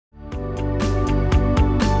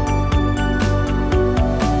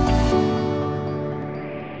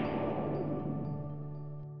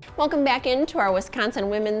Welcome back into our Wisconsin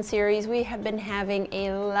Women's Series. We have been having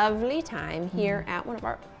a lovely time here at one of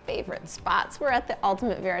our favorite spots. We're at the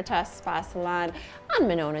Ultimate Veritas Spa Salon on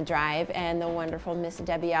Monona Drive, and the wonderful Miss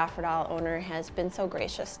Debbie Offerdahl, owner, has been so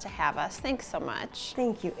gracious to have us. Thanks so much.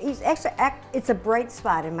 Thank you. It's a bright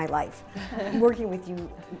spot in my life, working with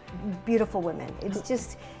you beautiful women.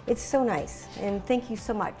 It's so nice, and thank you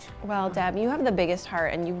so much. Well, Deb, you have the biggest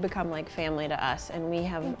heart, and you've become like family to us, and we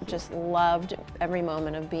have just loved every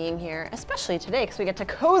moment of being here, especially today, because we get to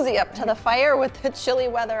cozy up to the fire with the chilly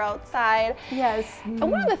weather outside. Yes. And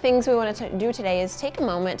one of the things we want to do today is take a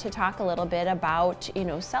moment to talk a little bit about,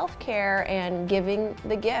 self-care and giving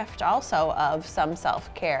the gift also of some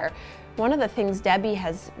self-care. One of the things Debbie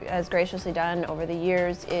has graciously done over the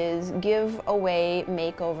years is give away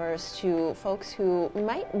makeovers to folks who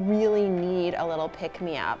might really need a little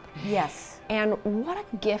pick-me-up. Yes. And what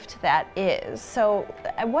a gift that is. So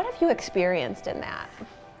what have you experienced in that?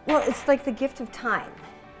 Well, it's like the gift of time,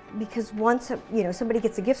 because once somebody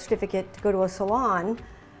gets a gift certificate to go to a salon,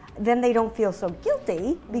 then they don't feel so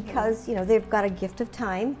guilty because they've got a gift of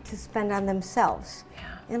time to spend on themselves.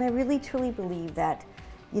 Yeah. And I really truly believe that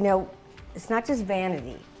it's not just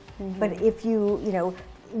vanity, but if you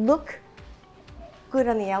look good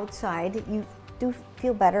on the outside, you do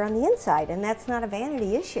feel better on the inside, and that's not a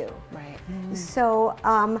vanity issue. Right. So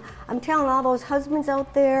I'm telling all those husbands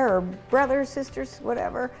out there, or brothers, sisters,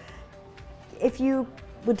 whatever, if you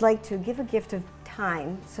would like to give a gift of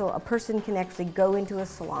time so a person can actually go into a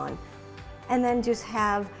salon and then just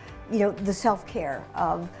have the self-care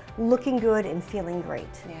of looking good and feeling great.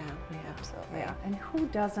 Yeah, absolutely. Yeah. And who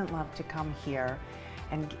doesn't love to come here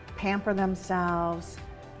and pamper themselves,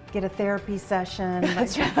 get a therapy session?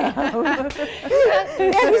 That's right.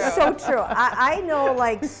 That is so true. I know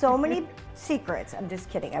like so many secrets. I'm just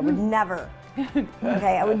kidding. I would never.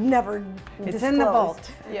 Okay, I would never It's disclose. in the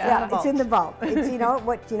vault. Yeah, it's in the vault. It's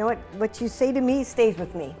what you say to me stays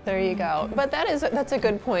with me. There you go. But that's a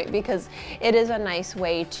good point, because it is a nice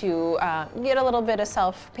way to get a little bit of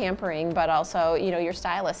self-pampering, but also your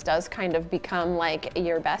stylist does kind of become like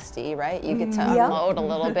your bestie, right? You get to unload a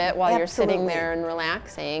little bit while you're sitting there and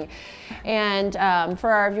relaxing. And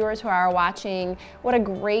for our viewers who are watching, what a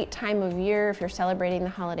great time of year if you're celebrating the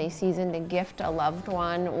holiday season to gift a loved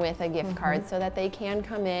one with a gift card so that they can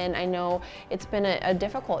come in. I know it's been a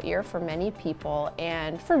difficult year for many people,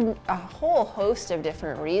 and for a whole host of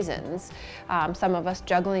different reasons. Some of us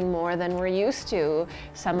juggling more than we're used to,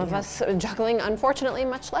 some of us juggling unfortunately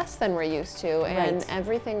much less than we're used to, and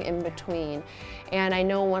everything in between. And I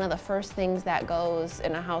know one of the first things that goes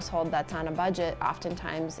in a household that's on a budget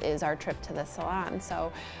oftentimes is our trip to the salon.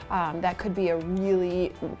 So that could be a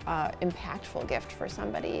really impactful gift for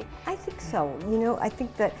somebody. I think so. I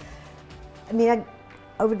think that,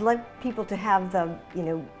 I would like people to have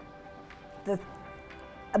the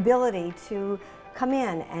ability to come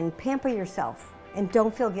in and pamper yourself and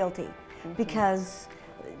don't feel guilty, because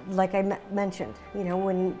like I mentioned,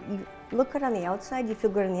 when you look good on the outside, you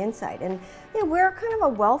feel good on the inside. And we're kind of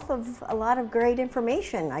a wealth of a lot of great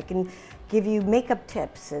information. I can give you makeup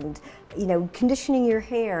tips and conditioning your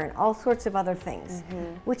hair and all sorts of other things,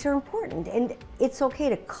 which are important. And it's okay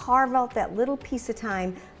to carve out that little piece of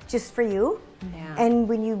time just for you. Yeah. And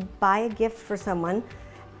when you buy a gift for someone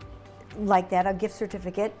like that, a gift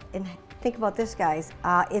certificate, and think about this, guys,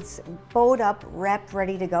 it's bowed up, wrapped,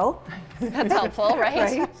 ready to go. That's helpful,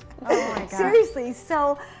 right? Oh my gosh. Seriously,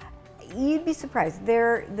 so you'd be surprised.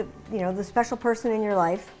 The special person in your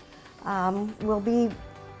life will be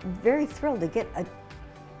very thrilled to get a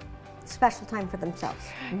special time for themselves.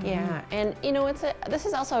 Yeah, and this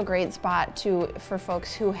is also a great spot for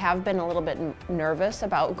folks who have been a little bit nervous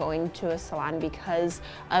about going to a salon because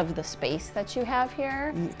of the space that you have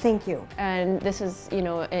here. Thank you. And this is,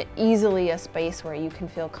 easily a space where you can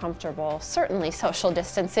feel comfortable, certainly social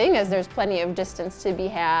distancing, as there's plenty of distance to be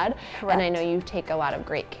had. Correct. And I know you take a lot of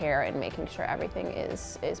great care in making sure everything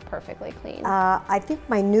is perfectly clean. I think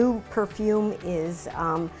my new perfume is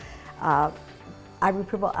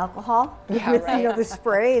irreparable alcohol with the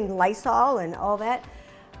spray and Lysol and all that.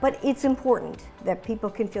 But it's important that people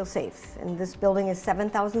can feel safe. And this building is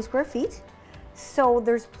 7,000 square feet, so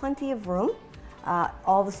there's plenty of room.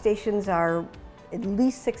 All the stations are at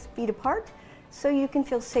least 6 feet apart, so you can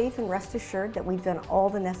feel safe and rest assured that we've done all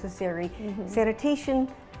the necessary sanitation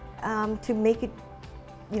to make it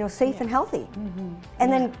safe and healthy.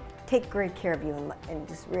 And then take great care of you and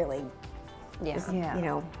just really,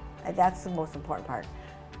 that's the most important part.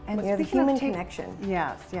 And the human connection.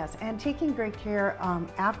 Yes, and taking great care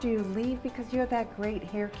after you leave, because you have that great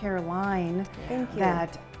hair care line Thank you.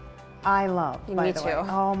 that I love, by Me the too. way.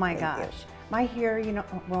 Oh my Thank gosh. you. my hair, you know,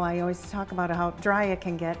 well, I always talk about how dry it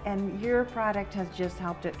can get, and your product has just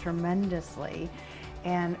helped it tremendously.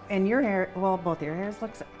 And your hair, well, both your hairs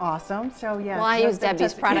looks awesome. So yes. Well, I use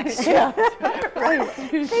Debbie's products too. Right.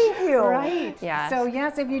 Thank you. Right. Yes. So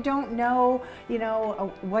yes, if you don't know, you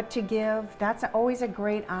know, what to give, that's always a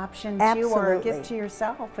great option too. Absolutely. Or a gift to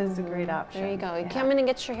yourself is a great option. There you go. Yeah. Come in and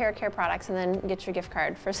get your hair care products and then get your gift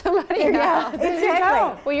card for somebody Yeah, else.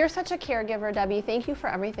 exactly. Well, you're such a caregiver, Debbie. Thank you for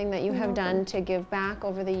everything that you have done to give back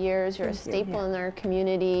over the years. You're a staple in our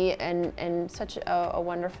community and such a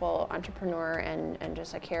wonderful entrepreneur and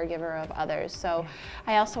just a caregiver of others. So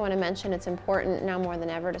I also want to mention it's important now more than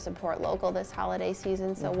ever to support local this holiday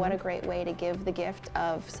season. So what a great way to give the gift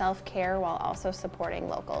of self-care while also supporting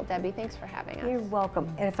local. Debbie, thanks for having us. You're welcome.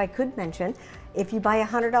 And if I could mention, if you buy a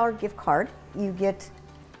 $100 gift card, you get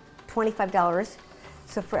 $25.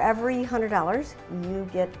 So for every $100, you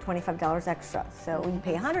get $25 extra. So you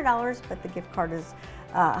pay $100, but the gift card is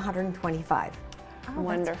 $125. Oh,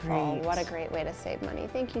 Wonderful. great. What a great way to save money.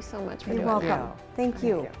 Thank you so much for You're doing welcome. that. Thank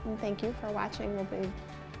you. And thank you for watching.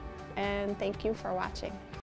 And thank you for watching.